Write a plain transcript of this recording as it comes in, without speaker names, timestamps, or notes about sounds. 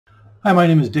Hi, my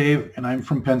name is Dave, and I'm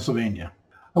from Pennsylvania.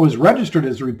 I was registered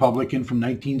as a Republican from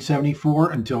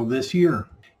 1974 until this year.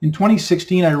 In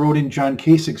 2016, I wrote in John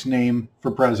Kasich's name for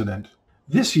president.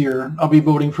 This year, I'll be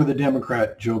voting for the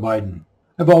Democrat, Joe Biden.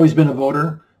 I've always been a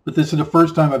voter, but this is the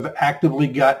first time I've actively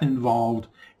gotten involved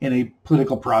in a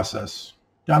political process.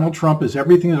 Donald Trump is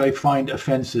everything that I find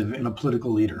offensive in a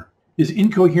political leader. His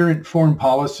incoherent foreign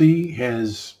policy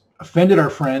has offended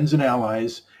our friends and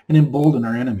allies and emboldened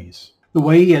our enemies. The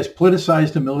way he has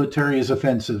politicized the military is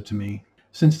offensive to me.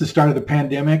 Since the start of the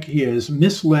pandemic, he has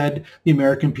misled the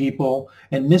American people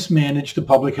and mismanaged the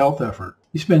public health effort.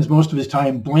 He spends most of his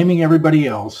time blaming everybody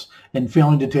else and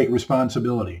failing to take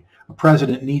responsibility. A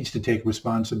president needs to take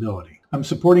responsibility. I'm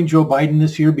supporting Joe Biden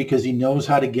this year because he knows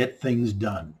how to get things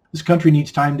done. This country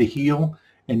needs time to heal,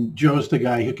 and Joe's the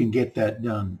guy who can get that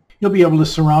done. He'll be able to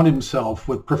surround himself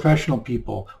with professional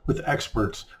people, with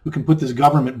experts who can put this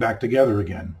government back together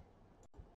again.